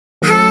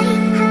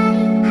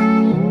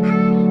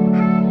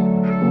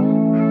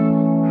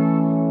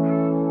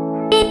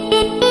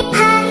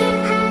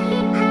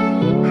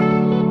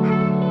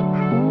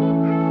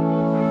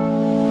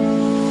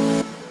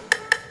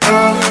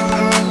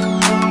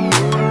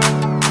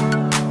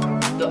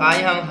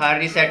आज हम hard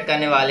reset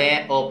करने वाले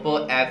हैं ओप्पो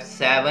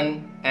F7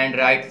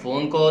 एंड्रॉयड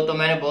फ़ोन को। तो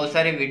मैंने बहुत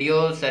सारी वीडियो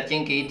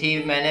सर्चिंग की थी।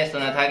 मैंने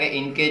सुना था कि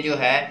इनके जो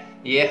है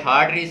ये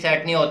हार्ड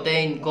रीसेट नहीं होते,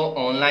 इनको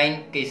ऑनलाइन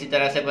किसी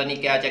तरह से पता नहीं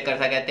क्या चक्कर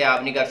सा कहते हैं,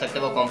 आप नहीं कर सकते,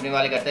 वो कंपनी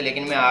वाले करते हैं।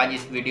 लेकिन मैं आज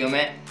इस वीडियो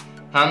में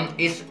हम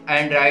इस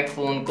एंड्रॉयड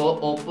फ़ोन को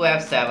ओप्पो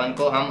F7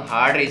 को हम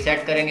हार्ड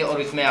रीसेट करेंगे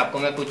और इसमें आपको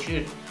मैं कुछ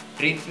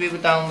ट्रिक्स भी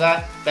बताऊंगा।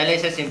 पहले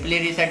इसे सिंपली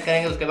रीसेट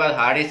करेंगे, उसके बाद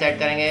हार्ड रीसेट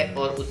करेंगे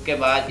और उसके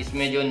बाद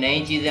इसमें जो नई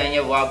चीज़ें आई हैं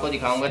वो आपको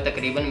दिखाऊंगा।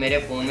 तकरीबन मेरे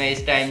फ़ोन में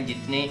इस टाइम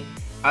जितनी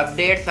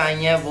अपडेट्स आई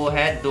हैं वो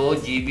है 2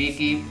 GB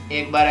की।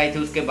 एक बार आई थी,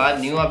 उसके बाद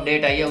न्यू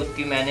अपडेट आई है,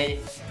 उसकी मैंने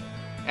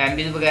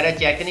MB वगैरह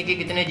चेक नहीं की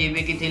कितने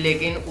GB की थी,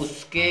 लेकिन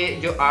उसके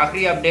जो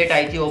आखिरी अपडेट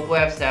आई थी ओप्पो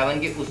F7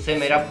 की, उससे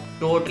मेरा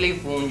टोटली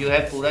फ़ोन जो है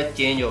पूरा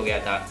चेंज हो गया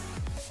था।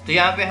 तो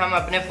यहाँ पे हम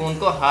अपने फ़ोन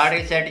को हार्ड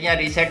रीसेट या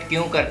रीसेट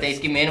क्यों करते हैं,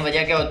 इसकी मेन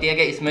वजह क्या होती है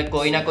कि इसमें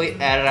कोई ना कोई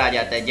एरर आ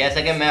जाता है।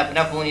 जैसा कि मैं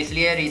अपना फ़ोन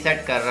इसलिए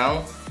रीसेट कर रहा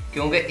हूँ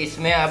क्योंकि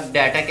इसमें अब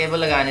डाटा केबल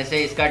लगाने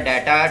से इसका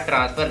डाटा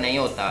ट्रांसफ़र नहीं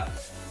होता,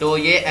 तो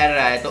ये एरर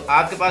आया। तो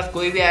आपके पास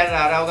कोई भी एरर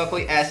आ रहा होगा,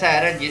 कोई ऐसा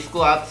एरर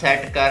जिसको आप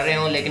सेट कर रहे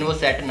हो लेकिन वो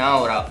सेट ना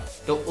हो रहा,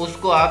 तो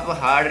उसको आप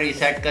हार्ड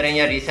रीसेट करें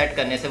या रीसेट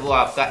करने से वो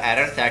आपका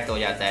एरर सेट हो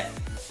जाता है।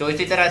 तो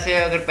इसी तरह से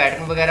अगर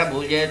पैटर्न वगैरह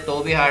भूल जाए तो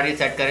भी हार्ड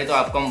रीसेट करें तो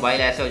आपका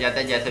मोबाइल ऐसे हो जाता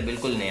है जैसे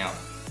बिल्कुल नया।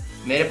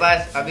 मेरे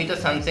पास अभी तो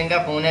सैमसंग का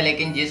फ़ोन है,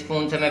 लेकिन जिस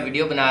फ़ोन से मैं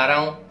वीडियो बना रहा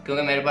हूँ,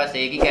 क्योंकि मेरे पास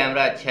एक ही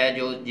कैमरा अच्छा है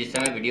जो जिससे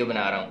मैं वीडियो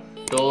बना रहा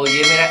हूँ, तो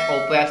ये मेरा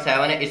ओप्पो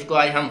F7 है। इसको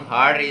आज हम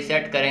हार्ड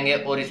रीसेट करेंगे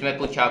और इसमें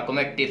कुछ आपको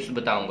मैं टिप्स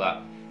बताऊँगा।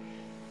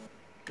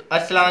 तो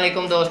अस्सलाम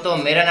वालेकुम दोस्तों,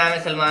 मेरा नाम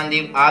है सलमान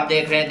दीप, आप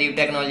देख रहे हैं दीप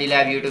टेक्नोलॉजी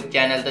लैब यूट्यूब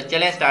चैनल। तो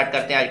चलें स्टार्ट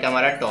करते हैं आज का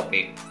हमारा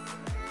टॉपिक।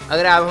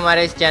 अगर आप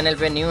हमारे इस चैनल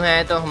पे न्यू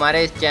हैं तो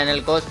हमारे इस चैनल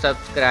को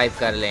सब्सक्राइब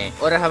कर लें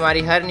और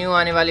हमारी हर न्यू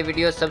आने वाली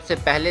वीडियो सबसे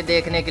पहले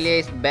देखने के लिए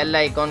इस बेल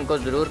आइकॉन को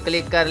ज़रूर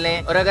क्लिक कर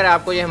लें। और अगर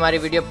आपको ये हमारी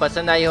वीडियो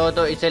पसंद आई हो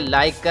तो इसे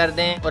लाइक कर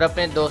दें और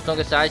अपने दोस्तों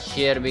के साथ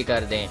शेयर भी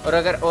कर दें। और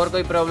अगर और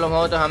कोई प्रॉब्लम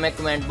हो तो हमें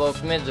कमेंट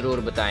बॉक्स में ज़रूर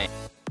बताएँ।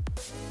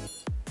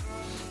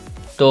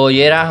 तो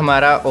ये रहा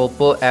हमारा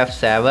ओप्पो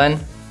F7।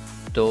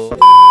 तो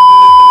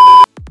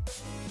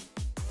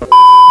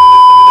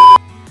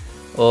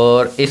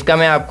और इसका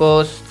मैं आपको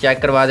चेक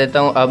करवा देता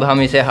हूँ। अब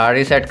हम इसे हार्ड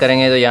रीसेट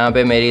करेंगे। तो यहाँ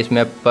पे मेरी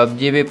इसमें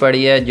PUBG भी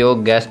पड़ी है जो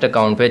गेस्ट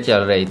अकाउंट पे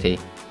चल रही थी।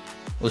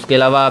 उसके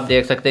अलावा आप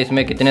देख सकते हैं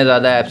इसमें कितने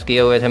ज़्यादा ऐप्स किए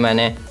हुए थे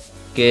मैंने,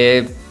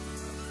 कि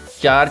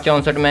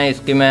 464 में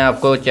इसकी मैं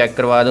आपको चेक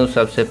करवा दूँ।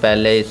 सबसे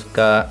पहले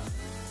इसका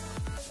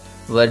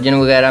वर्जन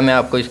वगैरह मैं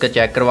आपको इसका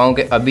चेक करवाऊँ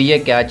कि अभी ये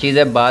क्या चीज़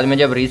है, बाद में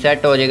जब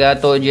रीसेट हो जाएगा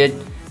तो ये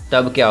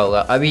तब क्या होगा।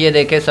 अभी ये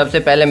देखें, सबसे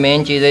पहले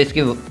मेन चीज़ है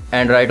इसकी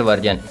एंड्रॉयड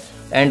वर्जन।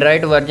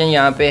 एंड्रॉयड वर्जन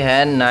यहाँ पे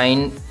है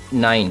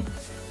 9.9।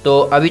 तो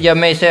अभी जब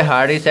मैं इसे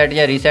हार्ड रीसेट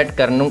या रीसेट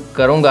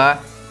करूँगा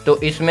तो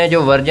इसमें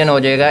जो वर्जन हो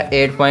जाएगा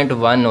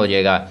 8.1 हो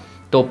जाएगा।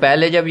 तो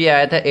पहले जब ये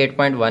आया था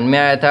 8.1 में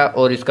आया था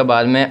और इसका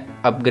बाद में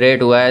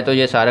अपग्रेड हुआ है, तो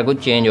ये सारा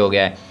कुछ चेंज हो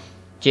गया है।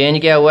 चेंज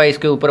क्या हुआ है,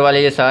 इसके ऊपर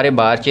वाले ये सारे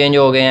बार चेंज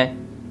हो गए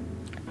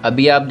हैं।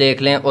 अभी आप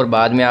देख लें और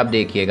बाद में आप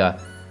देखिएगा।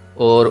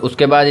 और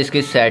उसके बाद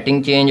इसकी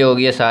सेटिंग चेंज हो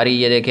गई है सारी।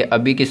 ये देखिए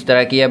अभी किस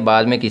तरह की है,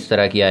 बाद में किस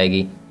तरह की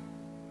आएगी।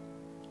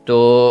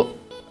 तो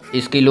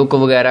इसकी लुक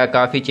वगैरह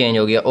काफ़ी चेंज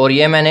हो गया। और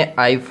ये मैंने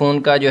आईफोन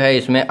का जो है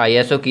इसमें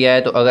ISO किया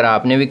है। तो अगर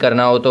आपने भी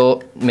करना हो तो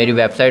मेरी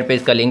वेबसाइट पे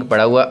इसका लिंक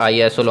पड़ा हुआ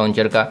ISO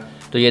लॉन्चर का।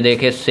 तो ये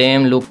देखिए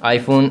सेम लुक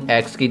आईफोन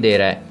X की दे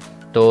रहा है।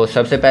 तो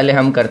सबसे पहले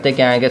हम करते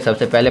क्या है कि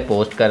सबसे पहले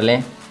पोस्ट कर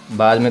लें,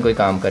 बाद में कोई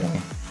काम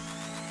करेंगे।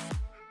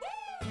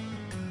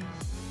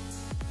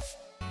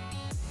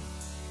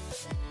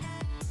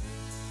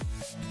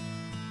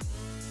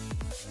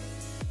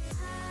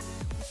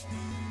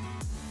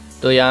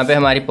 तो यहाँ पे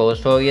हमारी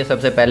पोस्ट हो गई है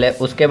सबसे पहले।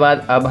 उसके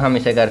बाद अब हम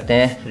इसे करते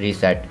हैं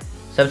रीसेट।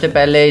 सबसे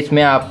पहले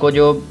इसमें आपको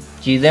जो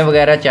चीज़ें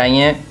वगैरह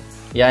चाहिए,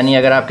 यानी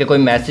अगर आपके कोई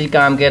मैसेज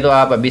काम के तो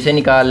आप अभी से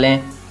निकाल लें।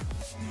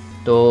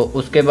 तो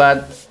उसके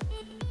बाद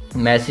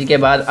मैसेज के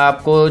बाद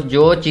आपको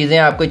जो चीज़ें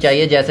आपको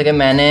चाहिए, जैसे कि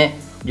मैंने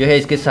जो है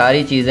इसकी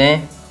सारी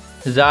चीज़ें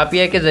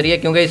ज़ापिया के ज़रिए,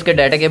 क्योंकि इसके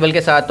डाटा केबल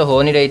के साथ तो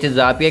हो नहीं रही थी,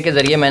 ज़ापिया के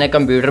ज़रिए मैंने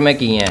कंप्यूटर में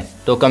की हैं।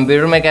 तो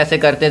कंप्यूटर में कैसे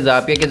करते हैं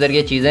ज़ापिया के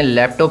ज़रिए चीज़ें,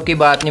 लैपटॉप की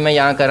बात नहीं मैं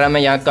यहाँ कर रहा,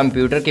 मैं यहाँ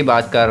कंप्यूटर की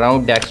बात कर रहा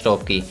हूँ,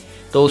 डेस्कटॉप की।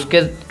 तो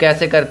उसके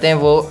कैसे करते हैं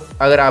वो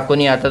अगर आपको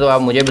नहीं आता तो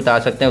आप मुझे बता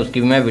सकते हैं,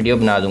 उसकी भी मैं वीडियो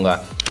बना दूँगा।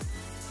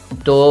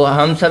 तो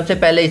हम सबसे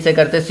पहले इसे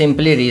करते हैं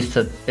सिंपली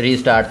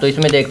रीस्टार्ट। तो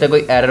इसमें देखते हैं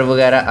कोई एरर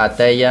वगैरह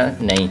आता है या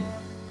नहीं।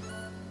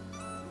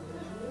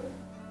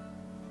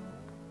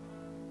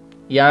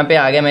 यहाँ पे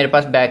आ गया मेरे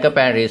पास बैकअप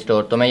एंड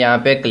रिस्टोर। तो मैं यहाँ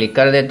पे क्लिक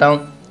कर देता हूँ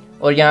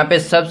और यहाँ पे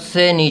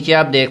सबसे नीचे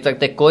आप देख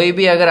सकते हैं, कोई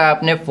भी अगर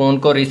आपने फ़ोन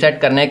को रीसेट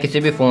करना है किसी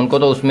भी फ़ोन को,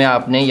 तो उसमें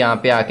आपने यहाँ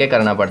पे आके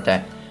करना पड़ता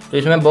है। तो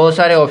इसमें बहुत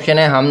सारे ऑप्शन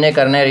है, हमने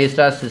करना है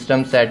रीस्टार्ट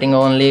सिस्टम सेटिंग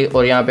ओनली।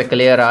 और यहाँ पे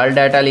क्लियर ऑल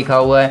डाटा लिखा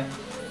हुआ है,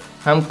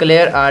 हम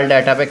क्लियर ऑल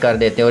डाटा पे कर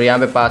देते हैं। और यहाँ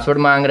पे पासवर्ड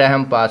मांग रहा है,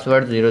 हम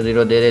पासवर्ड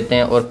 00 दे देते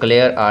हैं और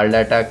clear all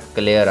data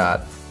clear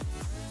all.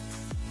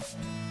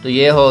 तो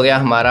ये हो गया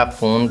हमारा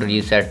फ़ोन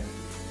रीसेट।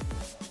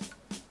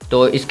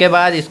 तो इसके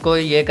बाद इसको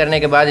ये करने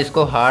के बाद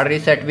इसको हार्ड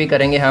रीसेट भी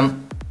करेंगे हम।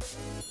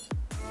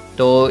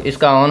 तो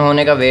इसका ऑन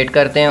होने का वेट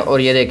करते हैं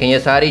और ये देखें ये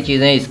सारी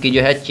चीज़ें इसकी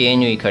जो है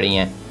चेंज हुई खड़ी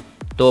हैं।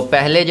 तो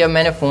पहले जब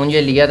मैंने फ़ोन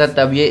ये लिया था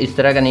तब ये इस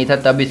तरह का नहीं था,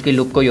 तब इसकी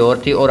लुक कोई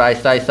और थी। और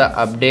आहिस्ता आहिस्ता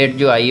अपडेट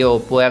जो आई है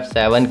ओप्पो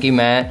F7 की,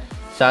 मैं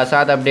साथ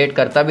साथ अपडेट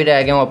करता भी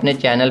रह गया हूँ अपने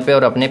चैनल पे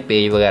और अपने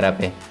पेज वगैरह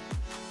पे।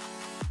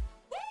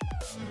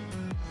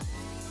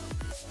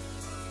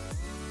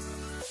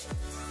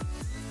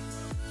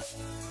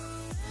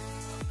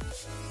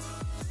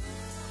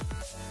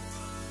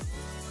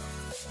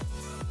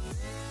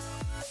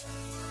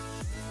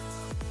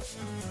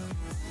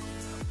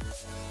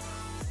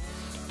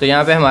 तो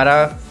यहाँ पे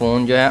हमारा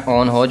फ़ोन जो है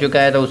ऑन हो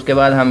चुका है। तो उसके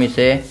बाद हम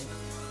इसे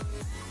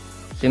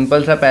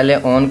सिंपल सा पहले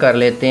ऑन कर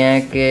लेते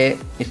हैं कि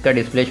इसका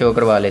डिस्प्ले शो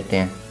करवा लेते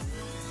हैं।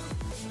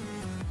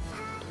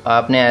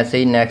 आपने ऐसे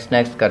ही नेक्स्ट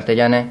नेक्स्ट करते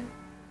जाना है।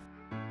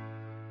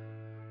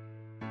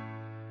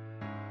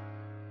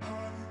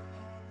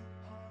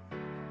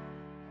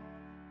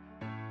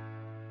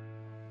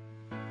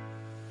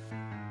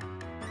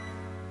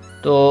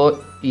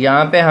 तो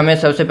यहाँ पे हमें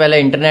सबसे पहले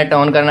इंटरनेट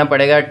ऑन करना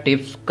पड़ेगा।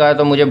 टिप्स का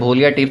तो मुझे भूल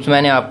गया, टिप्स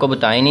मैंने आपको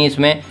बताई नहीं।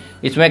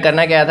 इसमें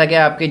करना क्या था कि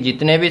आपके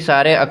जितने भी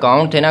सारे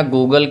अकाउंट थे ना,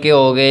 गूगल के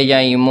हो गए या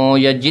ईमो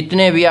या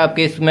जितने भी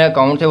आपके इसमें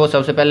अकाउंट थे, वो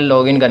सबसे पहले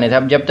लॉगिन करने थे।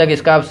 अब जब तक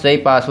इसका आप सही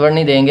पासवर्ड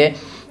नहीं देंगे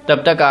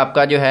तब तक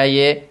आपका जो है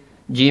ये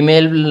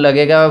जीमेल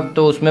लगेगा,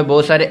 तो उसमें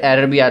बहुत सारे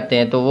एरर भी आते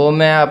हैं। तो वो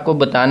मैं आपको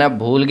बताना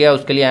भूल गया,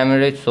 उसके लिए आई एम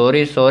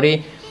रियली सॉरी।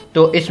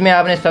 तो इसमें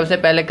आपने सबसे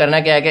पहले करना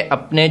क्या है कि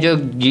अपने जो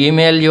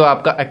जीमेल जो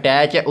आपका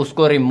अटैच है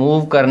उसको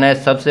रिमूव करना है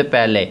सबसे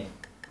पहले,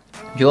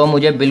 जो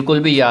मुझे बिल्कुल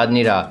भी याद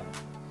नहीं रहा।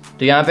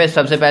 तो यहाँ पे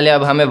सबसे पहले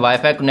अब हमें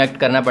वाईफाई कनेक्ट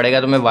करना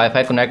पड़ेगा। तो मैं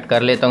वाईफाई कनेक्ट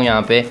कर लेता हूँ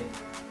यहाँ पे।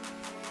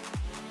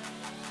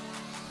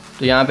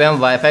 तो यहाँ पे हम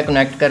वाईफाई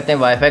कनेक्ट करते हैं।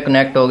 वाईफाई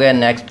कनेक्ट हो गया,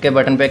 नेक्स्ट के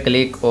बटन पे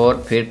क्लिक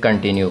और फिर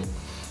कंटिन्यू।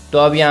 तो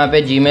अब यहाँ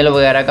पे जीमेल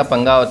वगैरह का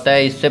पंगा होता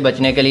है, इससे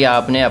बचने के लिए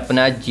आपने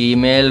अपना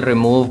जीमेल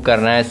रिमूव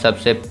करना है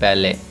सबसे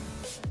पहले।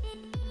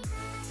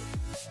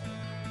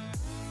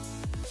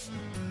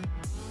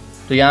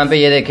 तो यहाँ पे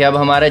ये देखिए अब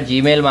हमारा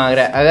जीमेल मांग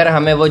रहा है। अगर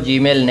हमें वो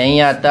जीमेल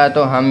नहीं आता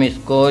तो हम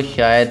इसको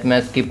शायद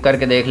मैं स्किप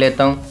करके देख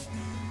लेता हूँ।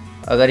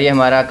 अगर ये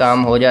हमारा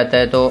काम हो जाता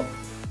है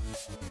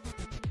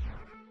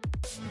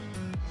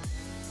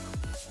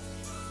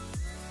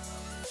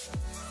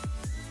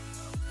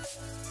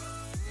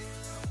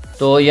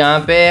तो यहाँ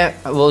पे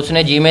वो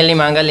उसने जीमेल नहीं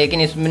मांगा,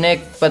 लेकिन इसने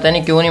पता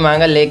नहीं क्यों नहीं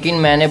मांगा। लेकिन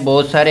मैंने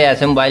बहुत सारे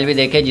ऐसे मोबाइल भी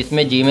देखे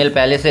जिसमें जीमेल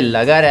पहले से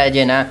लगा रह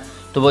जाए ना,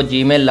 तो वो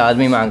जीमेल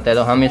लाजमी मांगता है।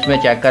 तो हम इसमें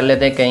चेक कर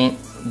लेते हैं कहीं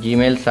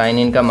जीमेल साइन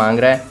इन का मांग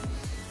रहा है।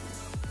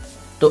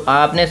 तो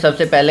आपने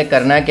सबसे पहले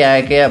करना क्या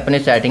है कि अपने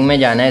सेटिंग में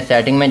जाना है।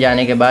 सेटिंग में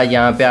जाने के बाद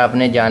यहाँ पे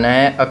आपने जाना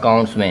है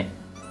अकाउंट्स में।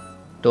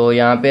 तो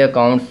यहाँ पे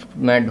अकाउंट्स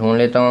मैं ढूंढ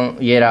लेता हूँ,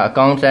 ये रहा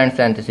अकाउंट्स एंड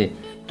सिंथेसिस।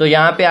 तो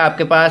यहाँ पे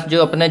आपके पास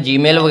जो अपने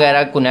जीमेल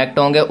वगैरह कनेक्ट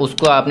होंगे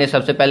उसको आपने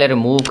सबसे पहले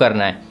रिमूव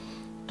करना है।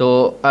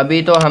 तो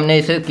अभी तो हमने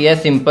इसे किया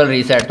सिंपल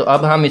रीसेट, तो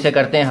अब हम इसे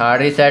करते हैं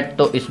हार्ड रीसेट।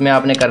 तो इसमें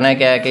आपने करना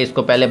क्या है कि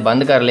इसको पहले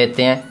बंद कर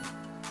लेते हैं।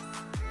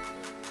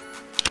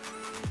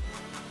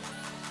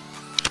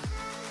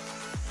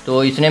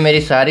 तो इसने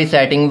मेरी सारी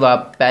सेटिंग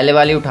पहले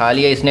वाली उठा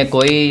ली है। इसने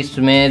कोई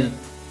इसमें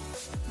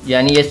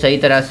यानी ये सही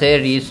तरह से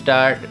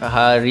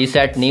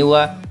रीसेट नहीं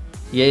हुआ,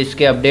 ये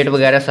इसके अपडेट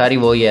वगैरह सारी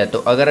वही है। तो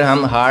अगर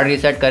हम हार्ड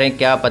रीसेट करें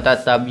क्या पता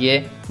तब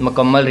ये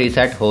मुकम्मल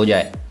रीसेट हो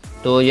जाए।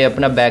 तो ये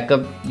अपना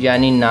बैकअप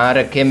यानी ना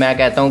रखे। मैं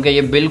कहता हूँ कि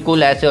ये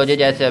बिल्कुल ऐसे हो जाए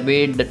जैसे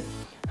अभी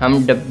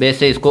हम डब्बे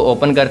से इसको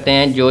ओपन करते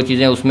हैं, जो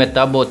चीज़ें उसमें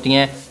तब होती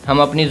हैं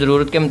हम अपनी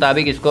ज़रूरत के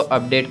मुताबिक इसको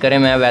अपडेट करें।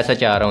 मैं वैसा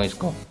चाह रहा हूँ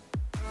इसको।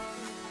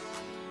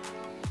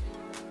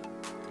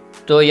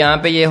 तो यहाँ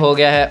पे ये हो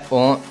गया है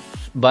ऑन,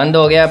 बंद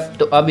हो गया।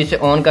 तो अब इसे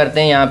ऑन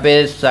करते हैं। यहाँ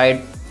पे साइड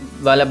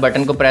वाला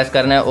बटन को प्रेस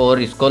करना है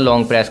और इसको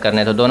लॉन्ग प्रेस करना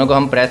है। तो दोनों को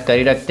हम प्रेस कर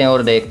ही रखते हैं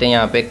और देखते हैं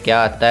यहाँ पे क्या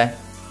आता है।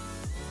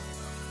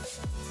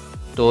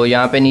 तो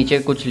यहाँ पे नीचे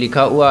कुछ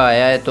लिखा हुआ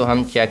आया है, तो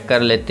हम चेक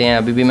कर लेते हैं।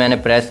 अभी भी मैंने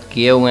प्रेस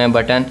किए हुए हैं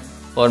बटन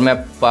और मैं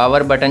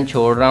पावर बटन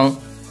छोड़ रहा हूँ।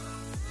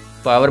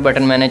 पावर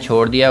बटन मैंने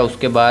छोड़ दिया।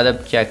 उसके बाद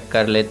अब चेक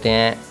कर लेते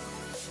हैं।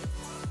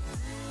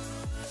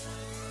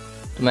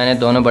 तो मैंने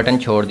दोनों बटन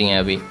छोड़ दिए हैं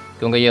अभी,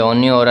 क्योंकि ये ऑन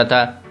नहीं हो रहा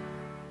था।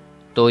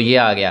 तो ये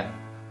आ गया।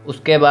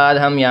 उसके बाद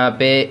हम यहाँ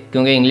पे,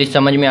 क्योंकि इंग्लिश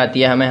समझ में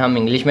आती है हमें, हम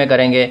इंग्लिश में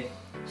करेंगे।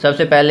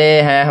 सबसे पहले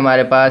है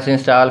हमारे पास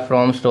इंस्टॉल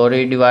फ्रॉम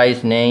स्टोरेज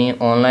डिवाइस नहीं,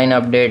 ऑनलाइन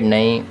अपडेट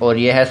नहीं, और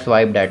ये है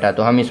स्वाइप डाटा।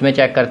 तो हम इसमें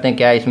चेक करते हैं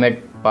क्या इसमें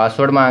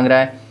पासवर्ड मांग रहा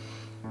है।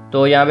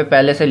 तो यहाँ पे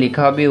पहले से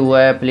लिखा भी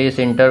हुआ है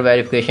प्लीज़ इंटर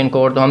वेरिफिकेशन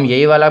कोड। तो हम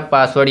यही वाला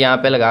पासवर्ड यहाँ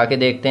पे लगा के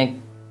देखते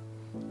हैं,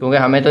 क्योंकि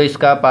हमें तो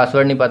इसका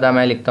पासवर्ड नहीं पता।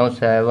 मैं लिखता हूँ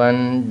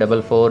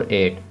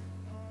 7448।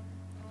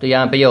 तो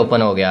यहाँ पे ये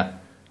ओपन हो गया।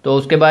 तो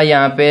उसके बाद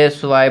यहाँ पे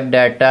स्वाइप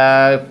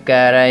डाटा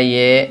कह रहा है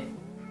ये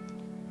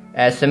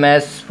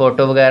SMS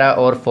फ़ोटो वगैरह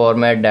और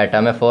फॉर्मेट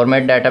डाटा। मैं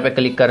फॉर्मेट डाटा पे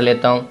क्लिक कर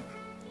लेता हूँ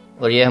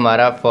और ये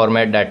हमारा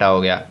फॉर्मेट डाटा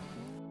हो गया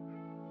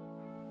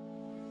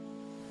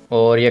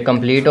और ये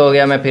कंप्लीट हो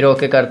गया। मैं फिर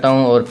ओके करता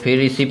हूँ और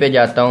फिर इसी पे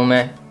जाता हूँ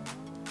मैं।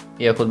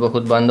 ये खुद ब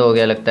खुद बंद हो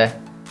गया लगता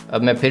है।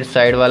 अब मैं फिर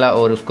साइड वाला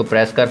और उसको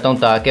प्रेस करता हूँ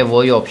ताकि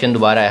वही ऑप्शन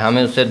दोबारा है।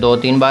 हमें उससे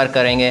 2-3 बार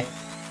करेंगे।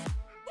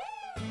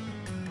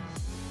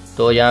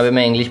 तो यहाँ पे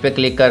मैं इंग्लिश पे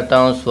क्लिक करता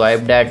हूँ,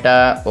 स्वाइप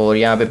डाटा, और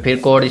यहाँ पे फिर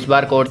कोड, इस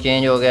बार कोड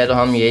चेंज हो गया। तो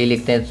हम यही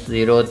लिखते हैं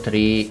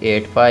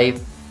 0385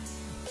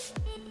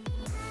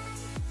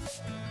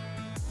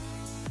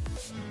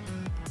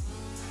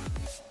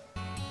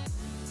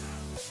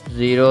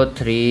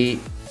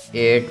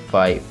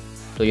 0385।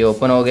 तो ये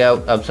ओपन हो गया।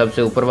 अब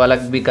सबसे ऊपर वाला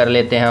भी कर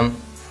लेते हैं हम,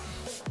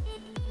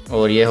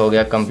 और ये हो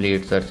गया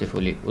कंप्लीट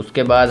सक्सेसफुली।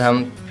 उसके बाद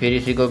हम फिर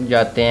इसी को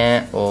जाते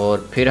हैं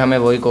और फिर हमें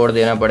वही कोड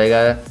देना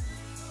पड़ेगा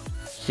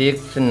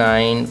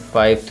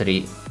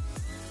 6953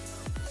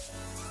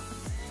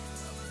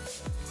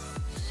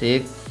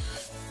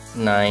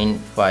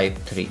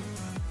 6953।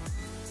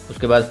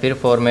 उसके बाद फिर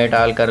फॉर्मेट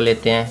ऑल कर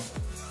लेते हैं।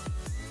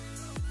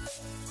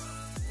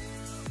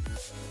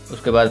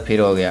 उसके बाद फिर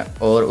हो गया,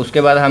 और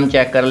उसके बाद हम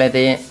चेक कर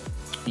लेते हैं,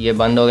 ये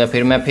बंद हो गया।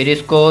 फिर मैं फिर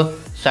इसको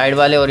साइड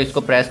वाले और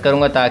इसको प्रेस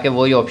करूंगा ताकि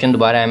वही ऑप्शन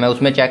दोबारा आए। मैं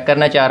उसमें चेक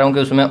करना चाह रहा हूँ कि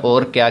उसमें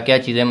और क्या क्या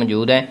चीज़ें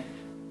मौजूद हैं।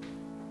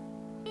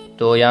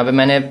 तो यहाँ पे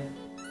मैंने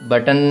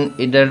बटन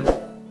इधर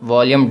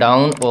वॉल्यूम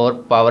डाउन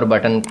और पावर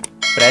बटन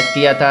प्रेस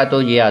किया था,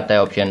 तो ये आता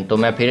है ऑप्शन। तो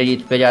मैं फिर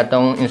इस पे जाता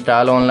हूँ,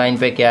 इंस्टॉल ऑनलाइन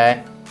पे क्या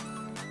है,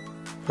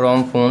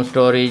 फ्रॉम फ़ोन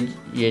स्टोरेज,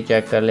 ये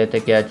चेक कर लेते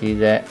क्या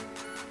चीज़ है।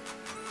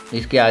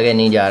 इसके आगे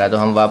नहीं जा रहा, तो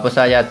हम वापस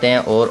आ जाते हैं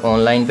और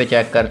ऑनलाइन पे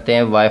चेक करते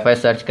हैं। वाईफाई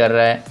सर्च कर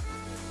रहा है,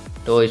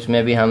 तो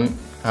इसमें भी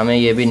हमें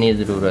ये भी नहीं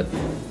ज़रूरत।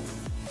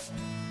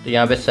 तो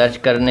यहाँ पे सर्च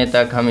करने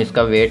तक हम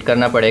इसका वेट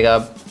करना पड़ेगा।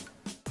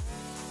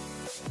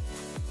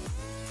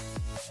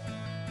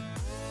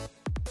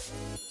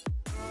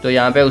 तो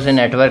यहाँ पे उसे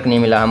नेटवर्क नहीं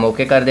मिला, हम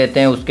ओके कर देते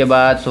हैं। उसके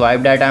बाद स्वाइप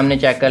डाटा हमने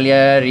चेक कर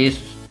लिया।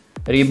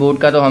 रीबूट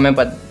का तो हमें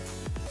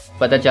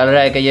पता चल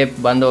रहा है कि ये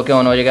बंद होके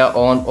ऑन हो जाएगा।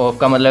 ऑन ऑफ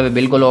का मतलब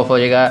बिल्कुल ऑफ हो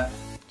जाएगा।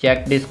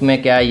 चेक डिस्क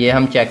में क्या है ये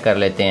हम चेक कर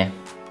लेते हैं।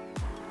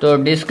 तो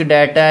डिस्क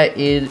डाटा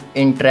इज़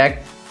इंटरेक्ट,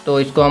 तो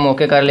इसको हम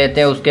ओके कर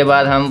लेते हैं। उसके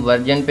बाद हम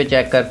वर्जन पे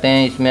चेक करते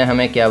हैं, इसमें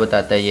हमें क्या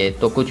बताता है। ये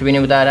तो कुछ भी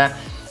नहीं बता रहा।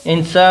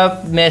 इन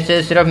सब में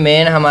से सिर्फ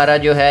मेन हमारा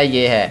जो है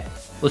ये है,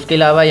 उसके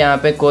अलावा यहाँ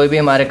पे कोई भी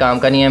हमारे काम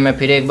का नहीं है। मैं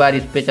फिर एक बार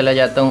इस पे चला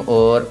जाता हूँ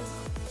और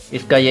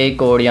इसका यही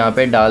कोड यहाँ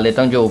पे डाल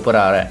देता हूँ जो ऊपर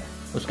आ रहा है।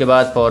 उसके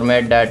बाद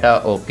फॉर्मेट डाटा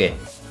ओके।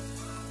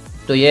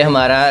 तो ये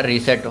हमारा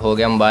रीसेट हो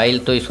गया मोबाइल।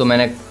 तो इसको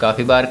मैंने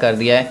काफ़ी बार कर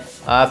दिया है।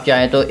 आप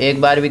चाहें तो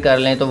एक बार भी कर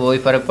लें तो वही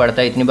फ़र्क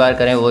पड़ता है, इतनी बार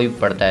करें वही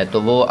पड़ता है।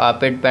 तो वो आप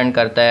पे डिपेंड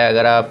करता है।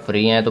 अगर आप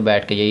फ्री हैं तो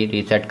बैठ के यही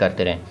रीसेट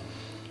करते रहें।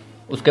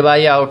 उसके बाद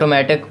ये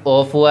ऑटोमेटिक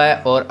ऑफ हुआ है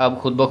और अब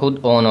खुद ब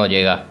खुद ऑन हो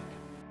जाएगा।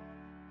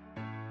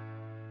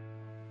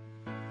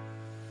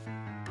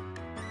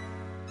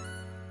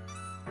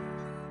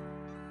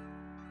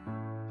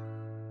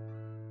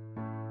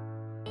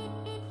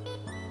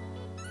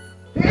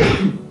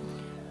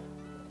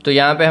 तो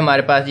यहाँ पे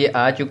हमारे पास ये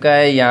आ चुका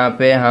है। यहाँ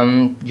पे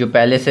हम जो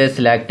पहले से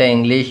सिलेक्ट है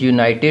इंग्लिश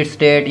यूनाइटेड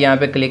स्टेट, यहाँ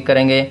पे क्लिक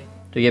करेंगे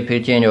तो ये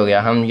फिर चेंज हो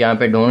गया। हम यहाँ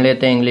पे ढूंढ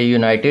लेते हैं इंग्लिश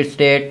यूनाइटेड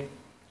स्टेट।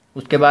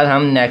 उसके बाद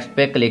हम नेक्स्ट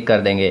पे क्लिक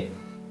कर देंगे।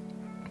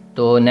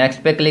 तो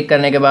नेक्स्ट पे क्लिक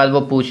करने के बाद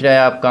वो पूछ रहा है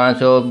आप कहाँ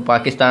से हो।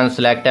 पाकिस्तान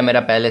सिलेक्ट है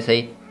मेरा पहले से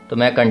ही, तो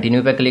मैं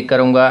कंटिन्यू पे क्लिक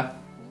करूँगा।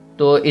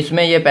 तो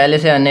इसमें ये पहले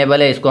से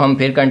अनेबल है, इसको हम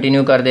फिर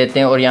कंटिन्यू कर देते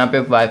हैं। और यहाँ पे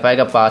वाईफाई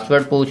का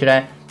पासवर्ड पूछ रहा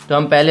है, तो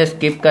हम पहले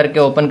स्किप करके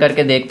ओपन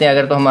करके देखते हैं।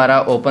 अगर तो हमारा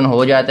ओपन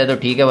हो जाता है तो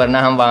ठीक है,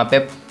 वरना हम वहाँ पे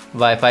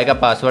वाईफाई का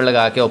पासवर्ड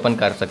लगा के ओपन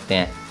कर सकते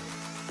हैं।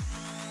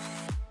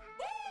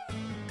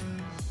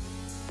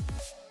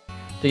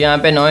 तो यहाँ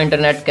पे नो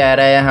इंटरनेट कह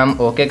रहा है, हम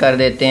ओके कर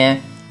देते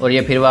हैं और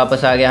ये फिर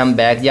वापस आ गया। हम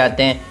बैक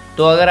जाते हैं।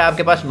 तो अगर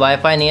आपके पास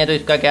वाईफाई नहीं है तो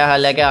इसका क्या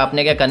हाल है कि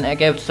आपने क्या करना है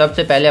कि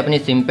सबसे पहले अपनी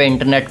सिम पे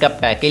इंटरनेट का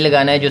पैकेज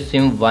लगाना है जो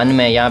सिम 1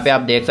 में। यहाँ पे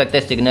आप देख सकते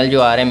हैं सिग्नल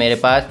जो आ रहे हैं मेरे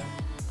पास,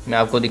 मैं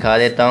आपको दिखा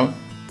देता हूँ।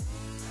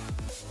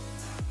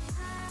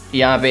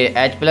 यहाँ पे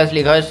H+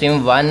 लिखा है,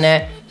 सिम 1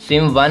 है।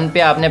 सिम 1 पे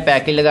आपने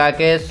पैकेज लगा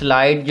के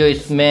स्लाइड जो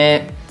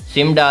इसमें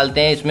सिम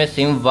डालते हैं, इसमें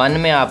सिम 1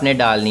 में आपने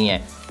डालनी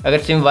है। अगर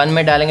सिम 1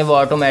 में डालेंगे वो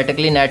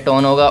ऑटोमेटिकली नेट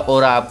ऑन होगा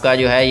और आपका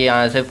जो है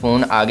यहाँ से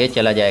फ़ोन आगे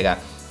चला जाएगा।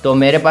 तो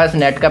मेरे पास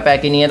नेट का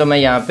पैकेज नहीं है, तो मैं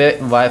यहाँ पे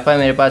वाईफाई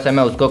मेरे पास है,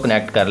 मैं उसको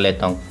कनेक्ट कर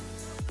लेता हूँ।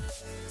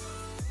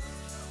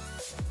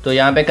 तो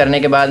यहाँ पे करने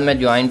के बाद मैं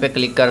ज्वाइन पे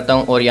क्लिक करता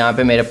हूँ और यहाँ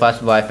पे मेरे पास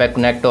वाईफाई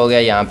कनेक्ट हो गया।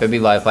 यहाँ पे भी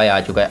वाईफाई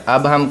आ चुका है।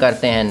 अब हम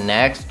करते हैं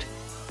नेक्स्ट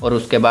और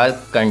उसके बाद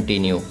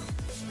कंटिन्यू।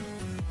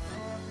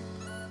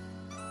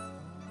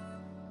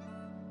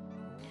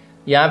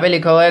 यहाँ पे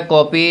लिखा हुआ है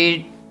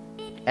कॉपी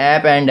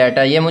ऐप एंड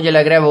डाटा। ये मुझे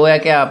लग रहा है वो है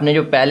कि आपने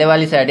जो पहले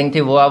वाली सेटिंग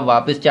थी वो आप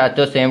वापस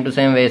चाहते हो सेम टू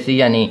सेम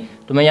वैसी या नहीं।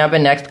 तो मैं यहाँ पे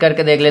नेक्स्ट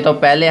करके देख लेता हूँ।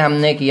 पहले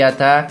हमने किया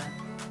था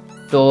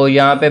तो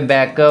यहाँ पे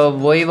बैकअप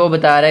वही वो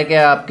बता रहा है कि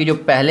आपकी जो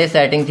पहले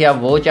सेटिंग थी आप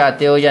वो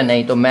चाहते हो या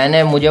नहीं। तो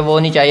मुझे वो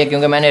नहीं चाहिए,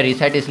 क्योंकि मैंने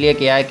रीसेट इसलिए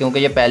किया है क्योंकि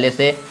ये पहले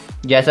से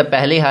जैसा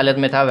पहली हालत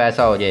में था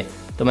वैसा हो जाए।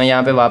 तो मैं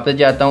यहाँ पे वापस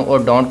जाता हूँ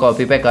और डोंट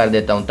कॉपी पे कर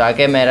देता हूँ,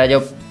 ताकि मेरा जो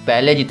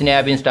पहले जितने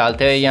ऐप इंस्टॉल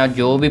थे या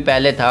जो भी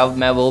पहले था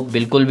मैं वो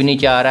बिल्कुल भी नहीं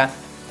चाह रहा।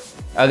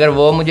 अगर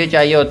वो मुझे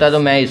चाहिए होता तो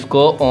मैं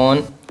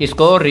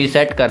इसको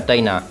रीसेट करता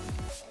ही ना।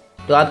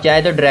 तो आप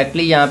चाहे तो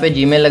डायरेक्टली यहाँ पे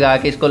जीमेल लगा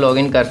के इसको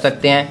लॉगिन कर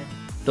सकते हैं।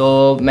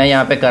 तो मैं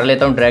यहाँ पे कर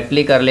लेता हूँ,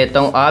 डायरेक्टली कर लेता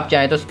हूँ। आप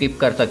चाहें तो स्किप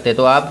कर सकते हैं,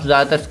 तो आप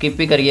ज़्यादातर स्किप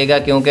ही करिएगा,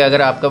 क्योंकि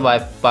अगर आपका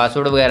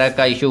पासवर्ड वगैरह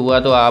का इशू हुआ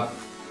तो आप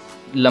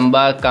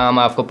लंबा काम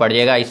आपको पड़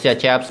जाएगा। इससे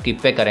अच्छे आप स्किप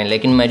पे करें।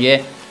 लेकिन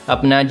मुझे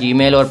अपना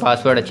जीमेल और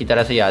पासवर्ड अच्छी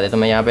तरह से याद है, तो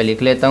मैं यहाँ पे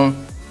लिख लेता हूँ।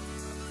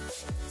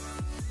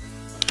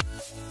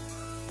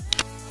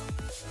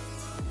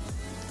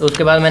 तो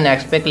उसके बाद मैं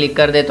नेक्स्ट पे क्लिक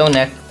कर देता हूँ।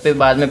 नेक्स्ट पे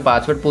बाद में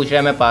पासवर्ड पूछ रहा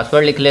है, मैं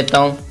पासवर्ड लिख लेता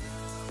हूँ।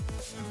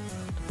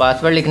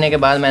 पासवर्ड लिखने के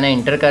बाद मैंने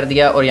इंटर कर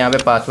दिया और यहाँ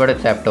पे पासवर्ड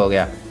एक्सेप्ट हो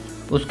गया।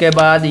 उसके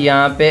बाद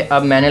यहाँ पे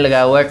अब मैंने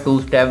लगाया हुआ है 2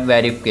 स्टेप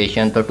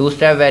वेरिफिकेशन। तो 2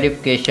 स्टेप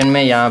वेरिफिकेशन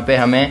में यहाँ पे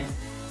हमें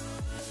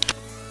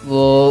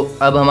वो,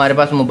 अब हमारे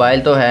पास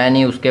मोबाइल तो है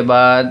नहीं, उसके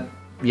बाद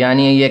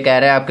यानी ये कह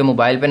रहा है आपके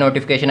मोबाइल पे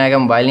नोटिफिकेशन आएगा,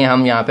 मोबाइल नहीं,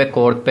 हम यहाँ पे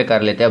कोड पे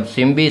कर लेते हैं। अब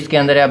सिम भी इसके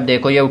अंदर है, अब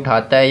देखो ये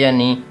उठाता है या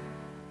नहीं।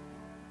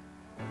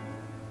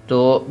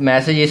 तो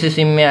मैसेज इसी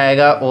सिम में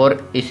आएगा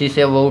और इसी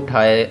से वो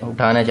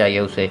उठाना चाहिए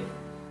उसे।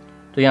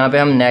 तो यहाँ पे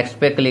हम नेक्स्ट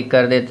पे क्लिक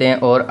कर देते हैं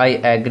और आई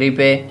एग्री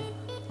पे,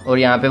 और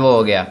यहाँ पे वो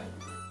हो गया।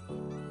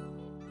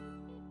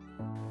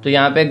 तो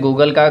यहाँ पे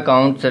गूगल का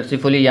अकाउंट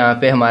सक्सेसफुली यहाँ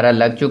पे हमारा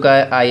लग चुका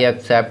है, आई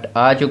एक्सेप्ट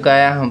आ चुका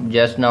है। हम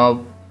जस्ट नाउ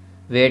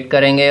वेट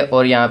करेंगे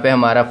और यहाँ पे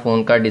हमारा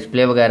फ़ोन का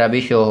डिस्प्ले वगैरह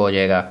भी शो हो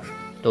जाएगा।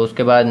 तो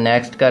उसके बाद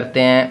नेक्स्ट करते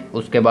हैं।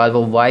 उसके बाद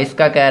वो वॉइस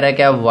का कह रहा है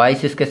कि आप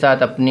वॉइस इसके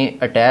साथ अपनी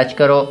अटैच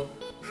करो।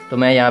 तो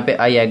मैं यहाँ पे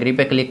आई एग्री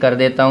पे क्लिक कर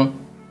देता हूँ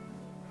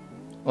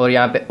और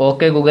यहाँ पे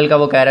ओके गूगल का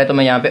वो कह रहा है, तो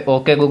मैं यहाँ पे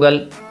ओके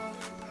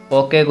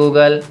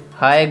गूगल,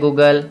 हाय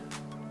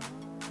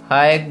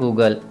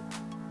गूगल।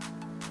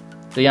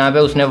 तो यहाँ पे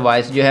उसने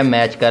वॉइस जो है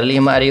मैच कर ली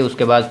हमारी।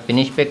 उसके बाद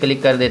फिनिश पे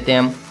क्लिक कर देते हैं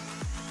हम।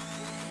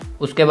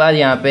 उसके बाद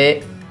यहाँ पे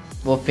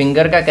वो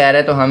फिंगर का कह रहा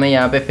है, तो हमें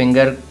यहाँ पे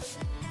फिंगर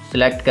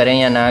सिलेक्ट करें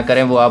या ना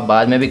करें वो आप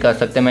बाद में भी कर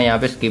सकते हैं। मैं यहाँ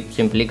पे स्किप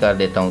सिंपली कर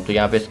देता हूँ। तो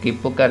यहाँ पे स्किप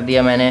को कर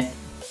दिया मैंने।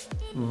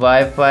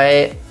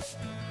 वाईफाई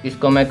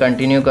इसको मैं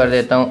कंटिन्यू कर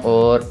देता हूँ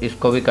और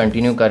इसको भी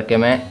कंटिन्यू करके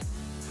मैं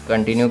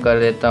कंटिन्यू कर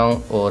देता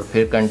हूँ और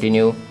फिर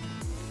continue.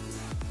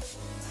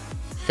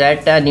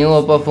 Set a new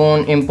Oppo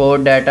phone,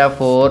 import data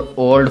for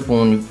old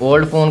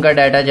phone का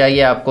डाटा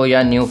चाहिए आपको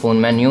या न्यू फ़ोन।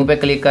 मैं न्यू पे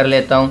क्लिक कर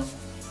लेता हूँ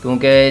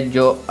क्योंकि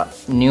जो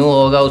न्यू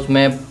होगा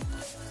उसमें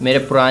मेरे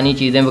पुरानी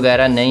चीज़ें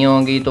वगैरह नहीं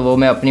होंगी, तो वो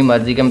मैं अपनी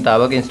मर्ज़ी के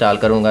मुताबिक इंस्टॉल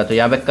करूँगा। तो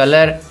यहाँ पे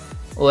कलर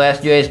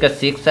ओएस जो है इसका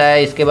 6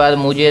 है। इसके बाद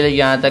मुझे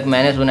यहाँ तक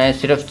मैंने सुना है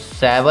सिर्फ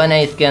 7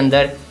 है इसके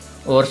अंदर,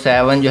 और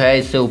 7 जो है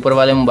इससे ऊपर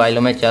वाले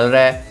मोबाइलों में चल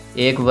रहा है।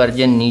 एक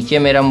वर्जन नीचे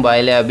मेरा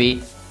मोबाइल है अभी।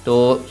 तो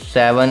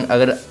 7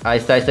 अगर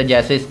आहिस्ता आहिस्ता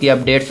जैसे इसकी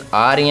अपडेट्स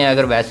आ रही हैं,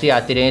 अगर वैसी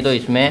आती रही तो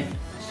इसमें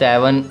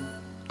 7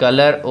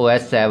 कलर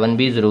OS 7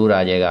 भी ज़रूर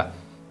आ जाएगा।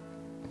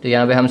 तो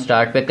यहाँ पे हम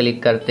स्टार्ट पे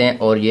क्लिक करते हैं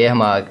और ये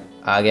हम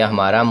आ गया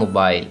हमारा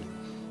मोबाइल।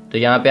 तो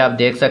यहाँ पे आप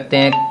देख सकते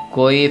हैं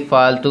कोई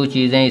फालतू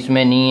चीज़ें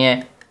इसमें नहीं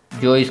है,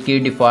 जो इसकी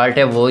डिफ़ॉल्ट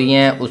है वही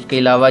हैं। उसके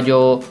अलावा जो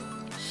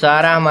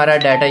सारा हमारा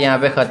डाटा यहाँ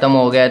पे ख़त्म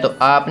हो गया है। तो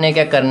आपने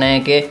क्या करना है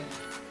कि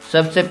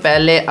सबसे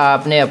पहले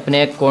आपने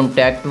अपने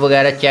कॉन्टैक्ट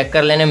वगैरह चेक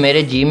कर लेने।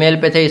 मेरे जीमेल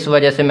पे थे, इस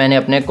वजह से मैंने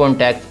अपने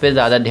कॉन्टैक्ट पे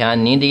ज़्यादा ध्यान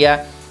नहीं दिया।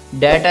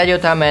 डाटा जो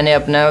था मैंने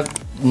अपना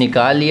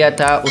निकाल लिया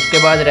था।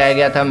 उसके बाद रह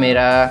गया था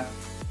मेरा,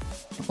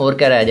 और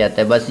क्या रह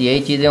जाता है, बस यही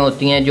चीज़ें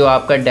होती हैं। जो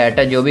आपका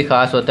डाटा जो भी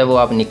ख़ास होता है वो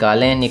आप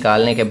निकालें,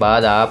 निकालने के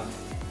बाद आप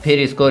फिर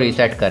इसको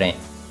रीसेट करें।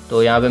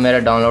 तो यहाँ पे मेरा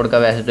डाउनलोड का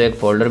वैसे तो एक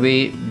फ़ोल्डर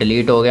भी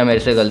डिलीट हो गया मेरे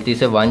से, गलती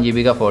से 1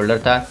 GB का फ़ोल्डर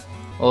था,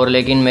 और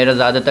लेकिन मेरा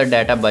ज़्यादातर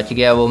डाटा बच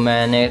गया, वो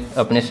मैंने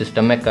अपने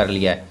सिस्टम में कर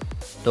लिया है।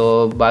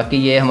 तो बाकी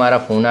ये हमारा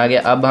फ़ोन आ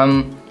गया। अब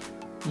हम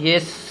ये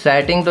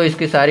सेटिंग तो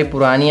इसकी सारी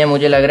पुरानी है,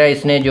 मुझे लग रहा है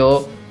इसने जो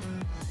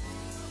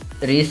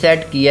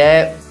रीसेट किया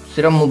है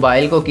सिर्फ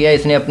मोबाइल को किया,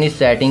 इसने अपनी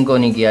सेटिंग को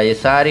नहीं किया। ये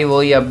सारी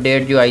वही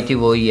अपडेट जो आई थी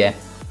वही है।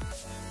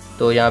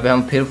 तो यहाँ पे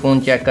हम फिर फ़ोन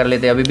चेक कर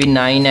लेते हैं। अभी भी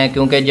 9 है,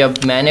 क्योंकि जब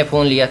मैंने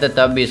फ़ोन लिया था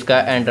तब इसका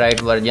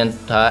एंड्रॉयड वर्जन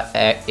था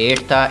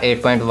 8 था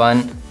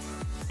 8.1।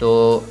 तो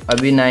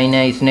अभी 9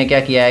 है। इसने क्या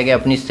किया है कि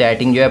अपनी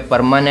सेटिंग जो है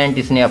परमानेंट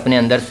इसने अपने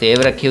अंदर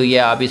सेव रखी हुई है।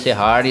 आप इसे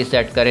हार्ड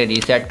रीसेट करें,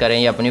 रीसेट करें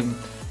या अपनी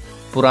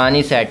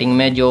पुरानी सेटिंग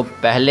में, जो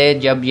पहले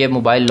जब ये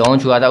मोबाइल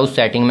लॉन्च हुआ था उस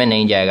सेटिंग में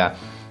नहीं जाएगा।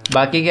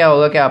 बाकी क्या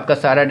होगा कि आपका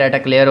सारा डाटा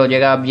क्लियर हो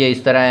जाएगा। अब ये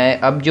इस तरह है।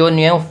 अब जो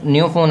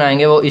न्यू फ़ोन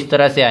आएंगे वो इस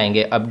तरह से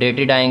आएंगे,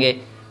 अपडेटेड आएंगे।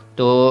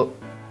 तो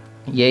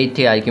यही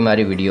थी आज की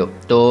हमारी वीडियो।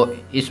 तो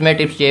इसमें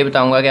टिप्स ये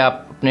बताऊंगा कि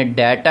आप अपने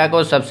डाटा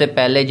को सबसे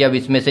पहले जब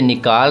इसमें से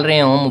निकाल रहे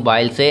हो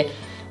मोबाइल से,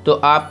 तो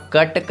आप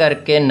कट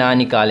करके ना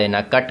निकालें,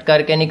 ना कट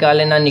करके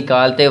निकालें, ना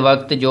निकालते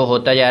वक्त जो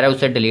होता जा रहा है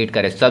उसे डिलीट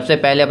करें। सबसे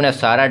पहले अपना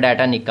सारा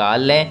डाटा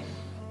निकाल लें,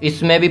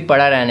 इसमें भी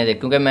पड़ा रहने दें।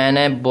 क्योंकि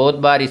मैंने बहुत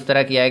बार इस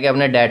तरह किया है कि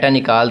अपना डाटा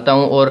निकालता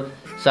हूँ और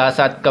साथ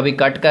साथ कभी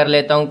कट कर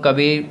लेता हूँ,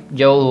 कभी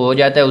जो हो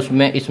जाता है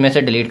उसमें इसमें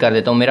से डिलीट कर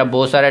देता हूँ। मेरा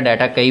बहुत सारा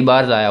डाटा कई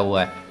बार ज़ाया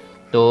हुआ है।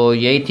 तो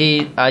यही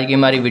थी आज की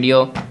हमारी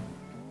वीडियो।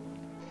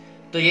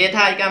 तो ये था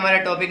आज का हमारा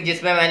टॉपिक,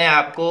 जिसमें मैंने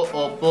आपको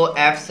ओप्पो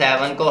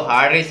F7 को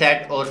हार्ड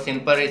रीसेट और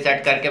सिंपल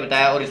रीसेट करके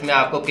बताया, और इसमें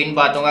आपको किन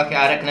बातों का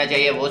ख्याल रखना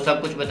चाहिए वो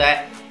सब कुछ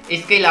बताया।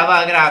 इसके अलावा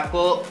अगर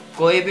आपको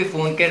कोई भी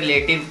फ़ोन के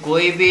रिलेटिव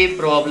कोई भी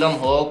प्रॉब्लम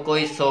हो,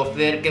 कोई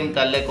सॉफ्टवेयर के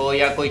मुताल्लिक हो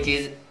या कोई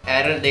चीज़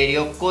एरर दे रही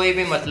हो, कोई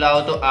भी मसला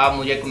हो, तो आप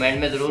मुझे कमेंट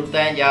में ज़रूर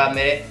बताएं या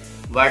मेरे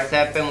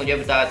व्हाट्सएप पे मुझे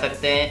बता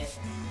सकते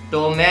हैं।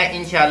 तो मैं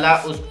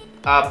इंशाल्लाह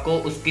आपको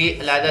उसकी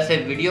अलग से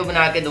वीडियो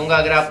बना के दूंगा।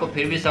 अगर आपको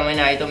फिर भी समझ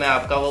ना आई तो मैं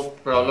आपका वो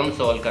प्रॉब्लम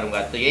सॉल्व करूंगा।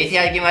 तो यही थी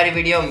आज की हमारी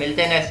वीडियो।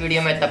 मिलते हैं नेक्स्ट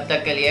वीडियो में, तब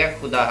तक के लिए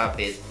खुदा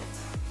हाफिज़।